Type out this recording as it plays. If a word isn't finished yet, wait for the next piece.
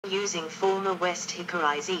using former West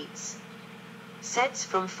Hickory seats. Sets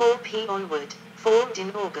from 4P onward, formed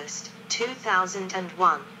in August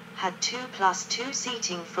 2001, had 2+2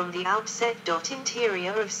 seating from the outset.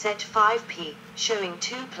 Interior of set 5P, showing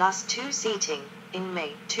 2+2 seating, in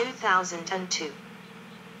May 2002.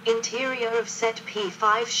 Interior of set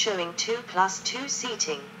P5 showing 2+2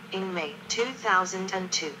 seating, in May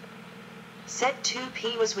 2002. Set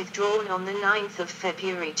 2P was withdrawn on the 9th of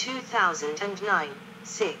February 2009,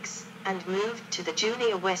 6, and moved to the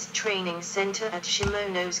Junior West Training Center at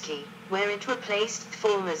Shimonoseki, where it replaced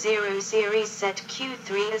former 0 Series set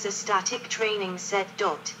Q3 as a static training set.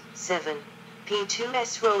 7.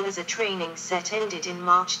 P2's role as a training set ended in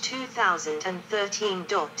March 2013.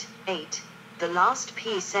 8. The last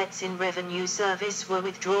P sets in revenue service were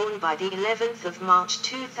withdrawn by the 11th of March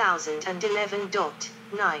 2011.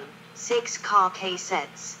 9. 6 car K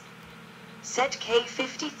sets. Set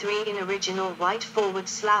K53 in original white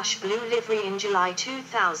 /blue livery in July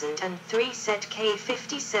 2003. Set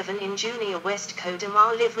K57 in Junior West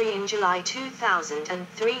Kodamar livery in July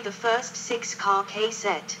 2003. The first 6 car K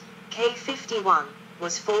set, K51,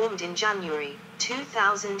 was formed in January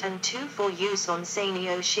 2002 for use on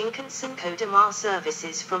Sanyo Shinkansen Kodamar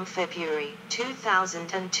services from February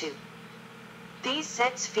 2002. These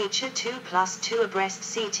sets feature 2+2 abreast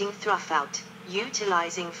seating throughout,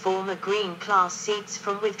 utilizing former green class seats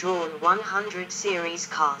from withdrawn 100 series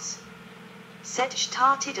cars. Set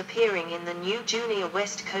started appearing in the new Junior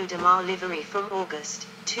West Kodamar livery from August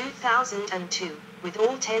 2002, with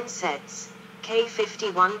all 10 sets,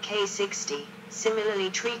 K51 K60, similarly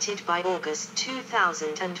treated by August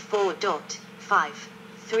 2004. 5.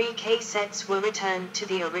 3 K sets were returned to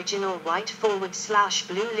the original white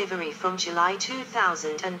 /blue livery from July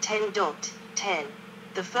 2010. 10.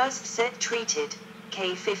 The first set treated,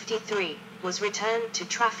 K53, was returned to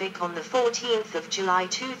traffic on the 14th of July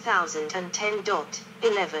 2010.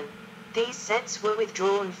 11. These sets were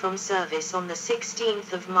withdrawn from service on the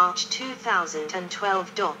 16th of March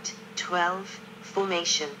 2012. 12.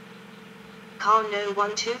 Formation. Car No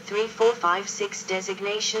 1 2 3 4 5 6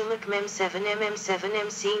 designation McMem 7 MM7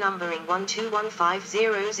 MC numbering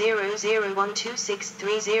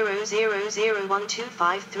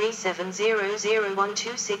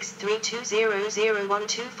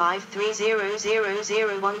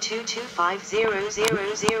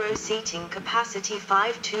seating capacity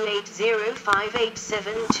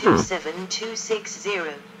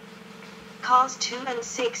 528058727260. Cars 2 and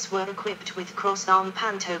 6 were equipped with cross-arm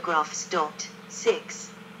pantographs. 6.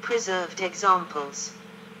 Preserved examples.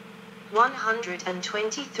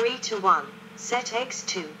 123:1, Set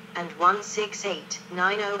X2, and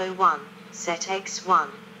 168-9001, Set X1,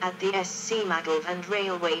 at the SC Magalvan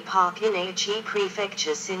Railway Park in Aichi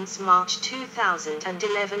Prefecture since March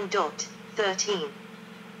 2011. 13.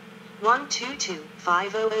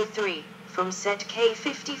 122-5003, from Set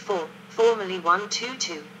K54, formerly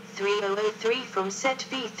 122-3003 from Set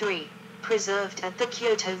V3, preserved at the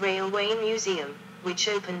Kyoto Railway Museum, which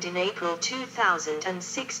opened in April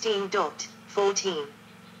 2016. 14.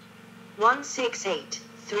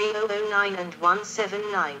 168-3009 and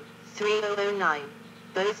 179-3009,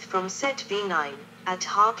 both from Set V9, at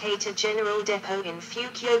Hakata General Depot in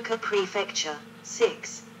Fukuoka Prefecture.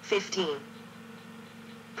 6. 15.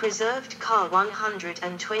 Preserved car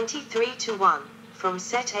 123:1, from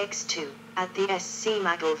Set X2, at the SC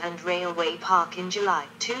Magalvan Railway Park in July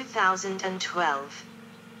 2012.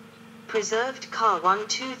 Preserved car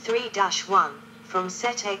 123-1, from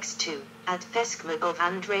Set X2, at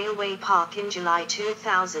Magalvan Railway Park in July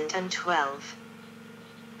 2012.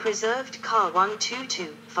 Preserved car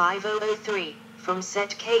 122-5003, from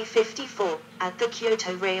Set K54, at the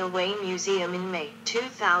Kyoto Railway Museum in May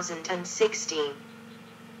 2016.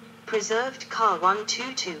 Preserved car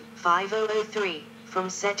 122-5003, from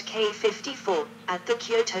Set K54, at the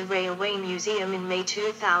Kyoto Railway Museum in May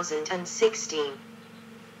 2016.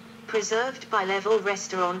 Preserved bi-level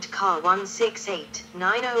restaurant car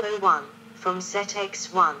 168-9001, from Set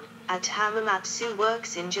X1, at Hamamatsu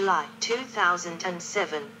Works in July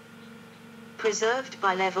 2007. Preserved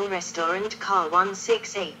bi-level restaurant car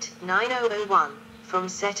 168-9001, from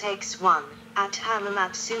Set X1, at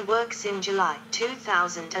Hamamatsu Works in July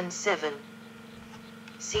 2007.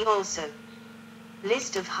 See also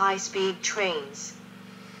List of high-speed trains.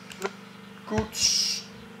 Good.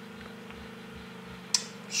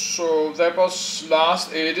 So that was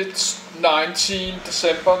last edit, 19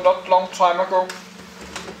 December, not long time ago.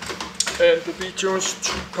 And the video is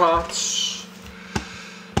 2 parts.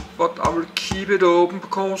 But I will keep it open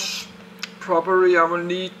because probably I will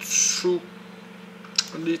need to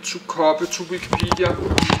copy to Wikipedia.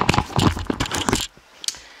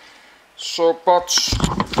 So, but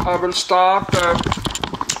I will start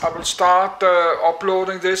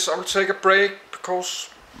uploading this. I will take a break because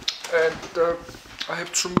I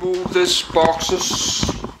have to move these boxes.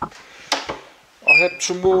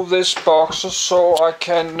 So I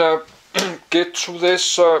can get to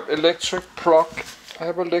this electric plug. I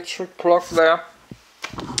have electric plug there,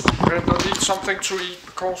 and I need something to eat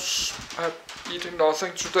because I have eaten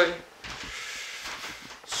nothing today.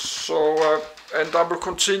 So and I will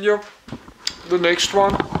continue the next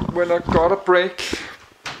one when I got a break.